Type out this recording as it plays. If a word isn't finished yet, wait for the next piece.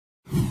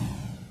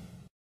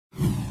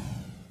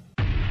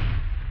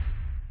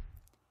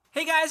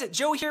Hey guys,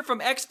 Joe here from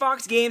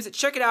XFoxGames.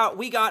 Check it out.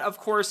 We got, of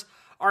course,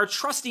 our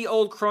trusty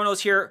old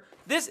Kronos here.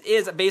 This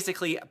is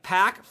basically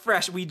pack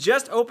fresh. We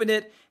just opened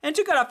it and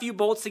took out a few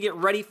bolts to get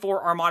ready for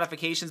our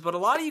modifications. But a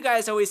lot of you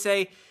guys always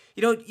say,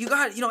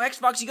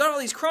 Xbox, you got all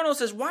these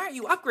Kronoses. Why aren't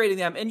you upgrading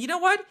them? And you know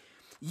what?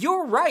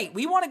 You're right.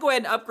 We want to go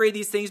ahead and upgrade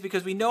these things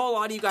because we know a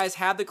lot of you guys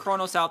have the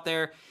Kronos out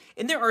there.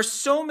 And there are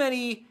so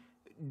many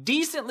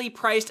decently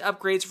priced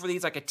upgrades for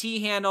these, like a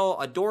T-handle,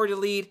 a door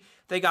delete.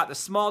 They got the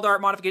small dart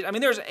modification. I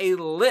mean, there's a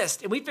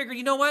list. And we figured,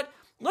 you know what?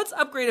 Let's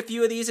upgrade a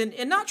few of these and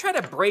not try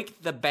to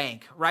break the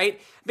bank, right?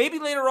 Maybe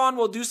later on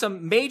we'll do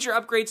some major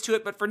upgrades to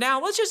it, but for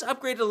now, let's just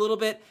upgrade it a little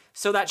bit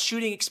so that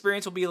shooting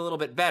experience will be a little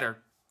bit better.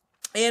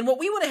 And what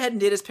we went ahead and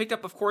did is picked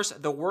up, of course,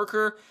 the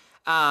worker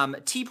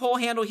T-pole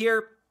handle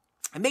here.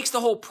 It makes the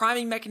whole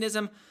priming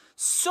mechanism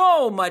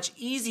so much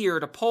easier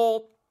to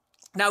pull.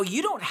 Now,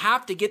 you don't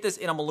have to get this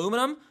in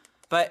aluminum,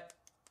 but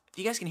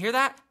you guys can hear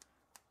that?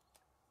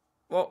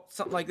 Well,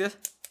 something like this.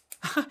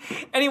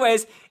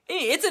 Anyways,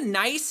 it's a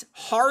nice,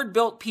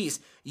 hard-built piece.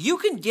 You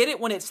can get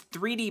it when it's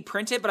 3D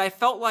printed, but I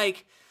felt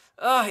like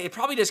it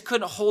probably just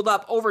couldn't hold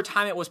up. Over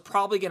time, it was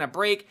probably going to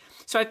break.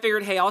 So I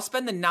figured, hey, I'll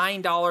spend the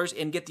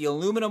 $9 and get the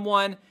aluminum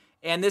one,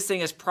 and this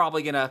thing is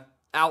probably going to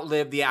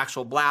outlive the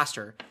actual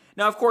blaster.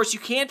 Now, of course, you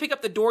can pick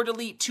up the door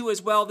delete too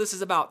as well. This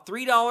is about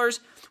 $3.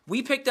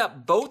 We picked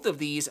up both of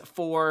these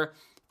for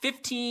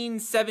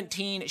 $15,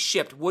 $17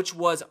 shipped, which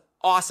was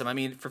awesome. I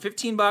mean, for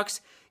 15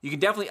 bucks, you can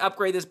definitely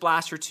upgrade this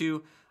blaster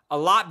to a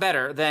lot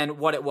better than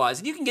what it was.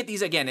 And you can get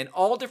these, again, in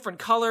all different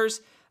colors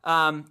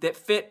that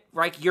fit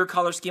your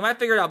color scheme. I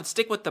figured I would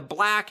stick with the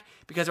black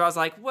because I was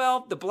like,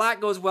 well, the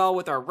black goes well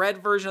with our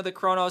red version of the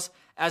Kronos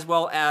as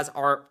well as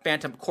our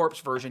Phantom Corpse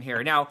version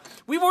here. Now,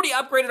 we've already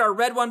upgraded our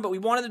red one, but we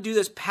wanted to do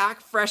this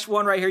pack fresh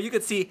one right here. You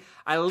can see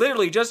I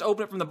literally just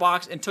opened it from the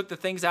box and took the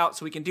things out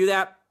so we can do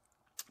that.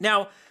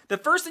 Now, the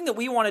first thing that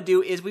we want to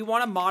do is we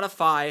want to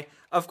modify,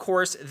 of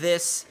course,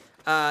 this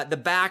the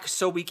back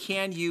so we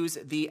can use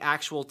the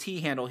actual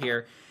T-handle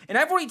here. And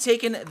I've already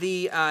taken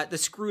the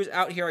screws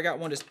out here. I got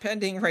one just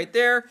pending right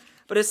there,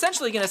 but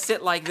essentially going to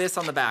sit like this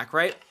on the back,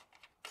 right?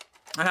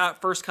 And how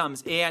it first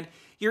comes. And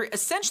you're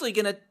essentially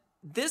going to,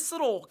 this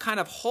little kind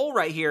of hole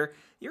right here,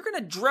 you're going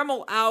to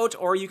Dremel out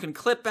or you can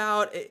clip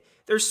out.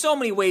 There's so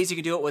many ways you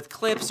can do it with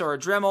clips or a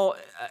Dremel.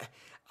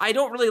 I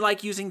don't really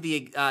like using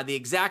the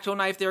X-Acto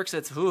knife there because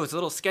it's a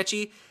little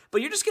sketchy. But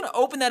you're just going to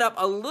open that up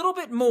a little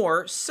bit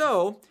more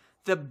so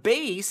the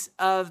base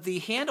of the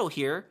handle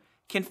here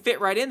can fit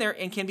right in there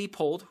and can be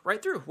pulled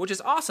right through, which is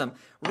awesome.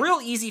 Real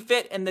easy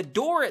fit, and the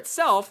door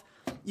itself,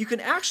 you can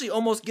actually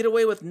almost get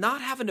away with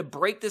not having to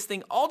break this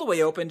thing all the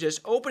way open.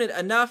 Just open it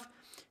enough,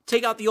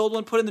 take out the old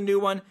one, put in the new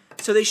one.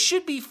 So they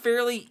should be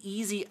fairly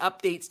easy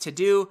updates to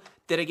do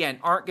that, again,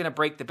 aren't going to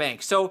break the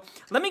bank. So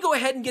let me go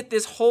ahead and get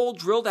this hole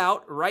drilled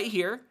out right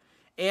here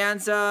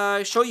and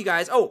show you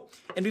guys. Oh,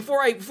 and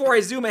before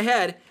I zoom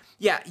ahead,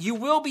 yeah, you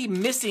will be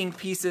missing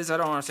pieces. I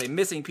don't want to say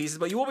missing pieces,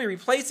 but you will be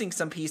replacing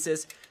some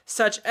pieces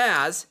such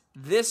as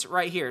this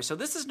right here. So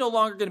this is no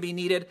longer going to be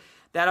needed.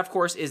 That, of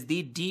course, is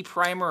the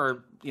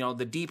D-primer or,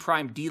 the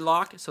D-prime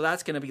D-lock. So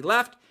that's going to be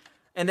left.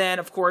 And then,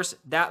 of course,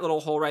 that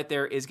little hole right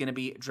there is going to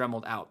be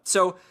Dremeled out.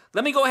 So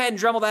let me go ahead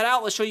and Dremel that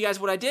out. Let's show you guys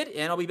what I did,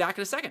 and I'll be back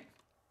in a second.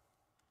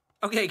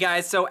 Okay,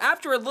 guys, so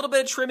after a little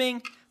bit of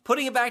trimming,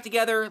 putting it back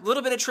together, a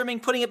little bit of trimming,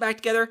 putting it back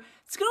together,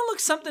 it's going to look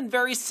something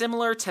very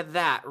similar to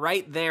that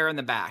right there in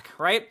the back,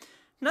 right?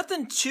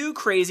 Nothing too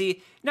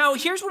crazy. Now,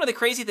 here's one of the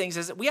crazy things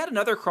is we had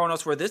another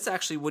Kronos where this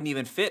actually wouldn't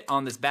even fit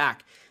on this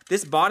back.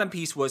 This bottom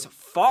piece was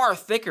far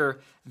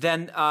thicker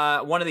than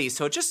one of these.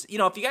 So just,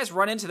 if you guys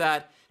run into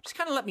that, just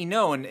kind of let me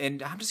know.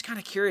 And I'm just kind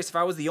of curious if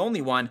I was the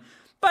only one.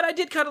 But I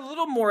did cut a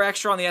little more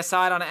extra on the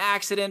side on an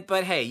accident.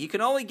 But hey, you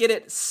can only get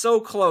it so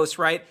close,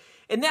 right?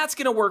 And that's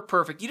going to work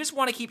perfect. You just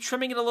want to keep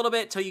trimming it a little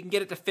bit till you can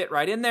get it to fit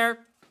right in there.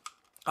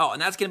 Oh,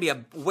 and that's going to be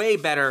a way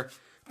better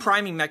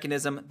priming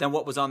mechanism than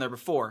what was on there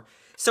before.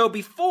 So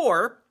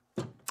before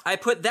I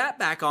put that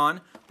back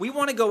on, we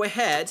want to go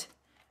ahead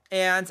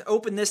and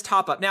open this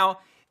top up. Now,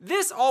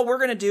 this, all we're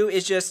going to do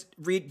is just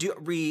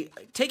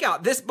take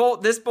out this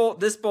bolt, this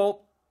bolt, this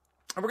bolt,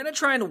 and we're going to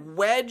try and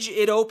wedge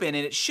it open,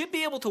 and it should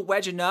be able to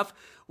wedge enough.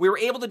 We were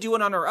able to do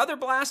it on our other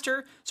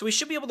blaster, so we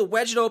should be able to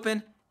wedge it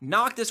open,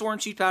 knock this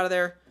orange sheet out of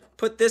there,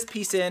 put this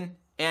piece in,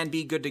 and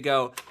be good to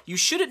go. You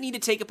shouldn't need to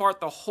take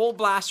apart the whole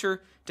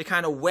blaster to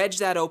kind of wedge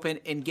that open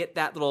and get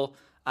that little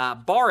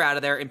bar out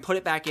of there and put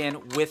it back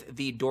in with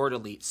the door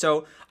delete.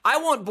 So I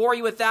won't bore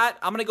you with that.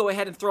 I'm going to go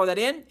ahead and throw that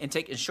in and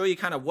show you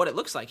kind of what it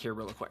looks like here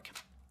real quick.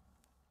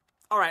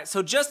 All right,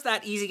 so just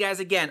that easy, guys.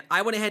 Again,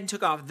 I went ahead and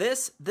took off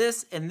this,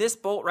 and this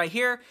bolt right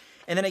here.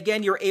 And then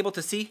again, you're able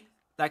to see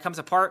that comes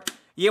apart.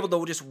 You're able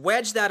to just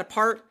wedge that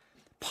apart,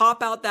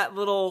 pop out that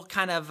little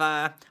kind of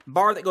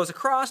bar that goes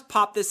across,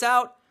 pop this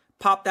out,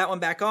 pop that one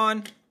back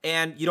on,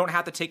 and you don't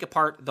have to take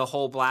apart the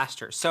whole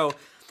blaster. So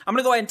I'm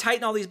gonna go ahead and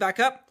tighten all these back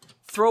up,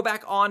 throw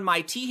back on my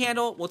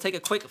T-handle. We'll take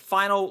a quick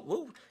final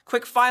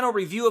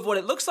review of what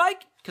it looks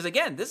like, because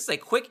again, this is a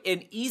quick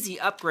and easy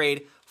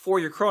upgrade for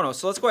your Kronos.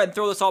 So let's go ahead and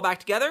throw this all back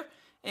together,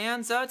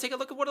 and take a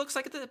look at what it looks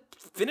like at the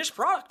finished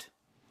product.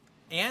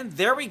 And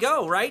there we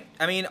go, right?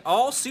 I mean,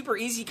 all super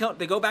easy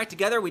to go back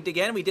together. We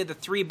did the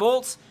 3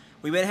 bolts.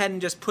 We went ahead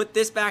and just put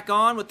this back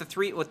on with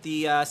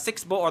the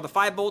 6 bolt or the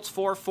 5 bolts,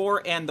 4,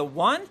 4, and the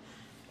 1,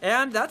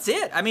 and that's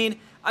it. I mean,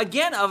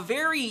 again, a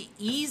very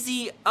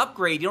easy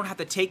upgrade. You don't have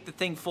to take the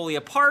thing fully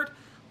apart.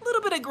 A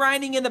little bit of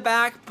grinding in the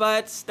back,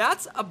 but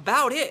that's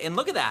about it. And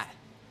look at that.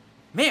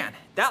 Man,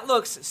 that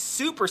looks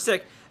super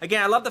sick.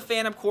 Again, I love the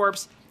Phantom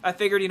Corpse. I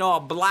figured,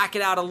 I'll black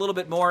it out a little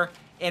bit more.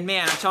 And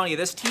man, I'm telling you,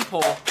 this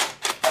T-pole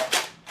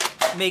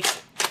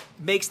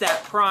makes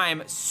that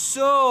prime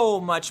so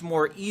much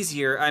more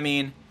easier. I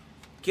mean,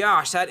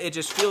 gosh, it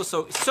just feels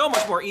so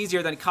much more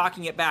easier than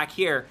cocking it back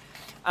here.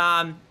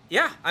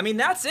 Yeah, I mean,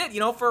 that's it,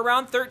 for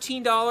around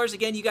 $13.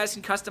 Again, you guys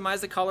can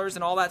customize the colors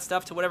and all that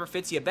stuff to whatever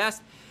fits you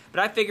best. But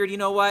I figured, you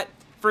know what?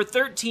 For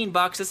 13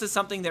 bucks, this is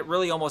something that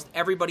really almost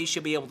everybody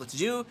should be able to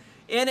do.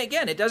 And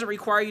again, it doesn't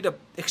require you to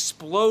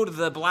explode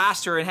the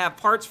blaster and have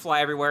parts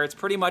fly everywhere. It's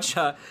pretty much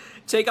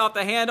take off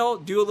the handle,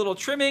 do a little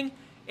trimming,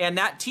 and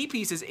that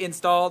T-piece is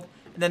installed.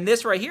 And then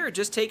this right here,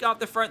 just take off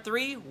the front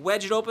 3,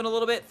 wedge it open a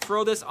little bit,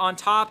 throw this on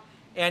top,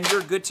 and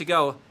you're good to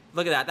go.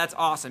 Look at that. That's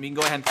awesome. You can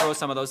go ahead and throw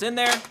some of those in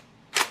there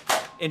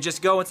and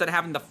just go instead of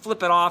having to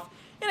flip it off.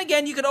 And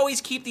again, you could always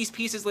keep these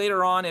pieces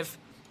later on if,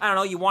 I don't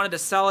know, you wanted to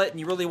sell it and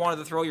you really wanted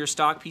to throw your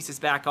stock pieces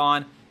back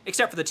on,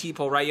 except for the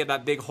T-pole, right? You have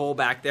that big hole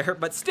back there.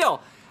 But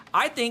still,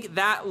 I think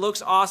that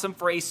looks awesome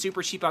for a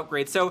super cheap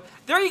upgrade. So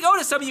there you go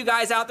to some of you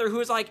guys out there who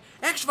is like,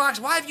 XFox,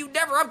 why have you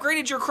never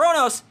upgraded your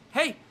Kronos?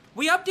 Hey,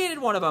 we updated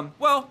one of them.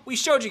 Well, we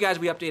showed you guys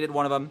we updated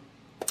one of them.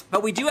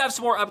 But we do have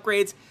some more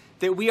upgrades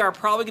that we are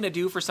probably going to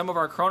do for some of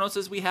our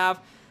Kronoses we have.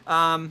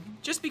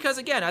 Just because,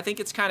 again, I think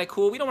it's kind of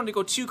cool. We don't want to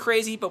go too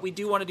crazy, but we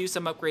do want to do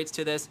some upgrades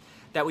to this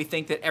that we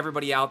think that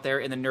everybody out there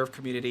in the Nerf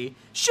community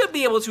should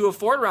be able to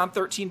afford, around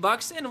 13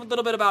 bucks in a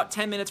little bit about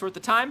 10 minutes worth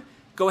of time.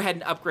 Go ahead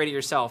and upgrade it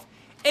yourself.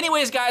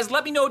 Anyways, guys,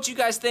 let me know what you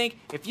guys think.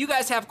 If you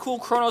guys have cool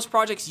Kronos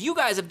projects you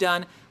guys have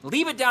done,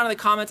 leave it down in the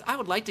comments. I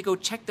would like to go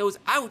check those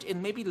out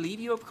and maybe leave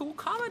you a cool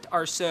comment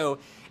or so.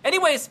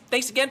 Anyways,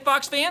 thanks again,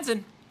 Fox fans,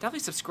 and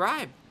definitely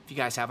subscribe if you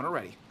guys haven't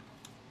already.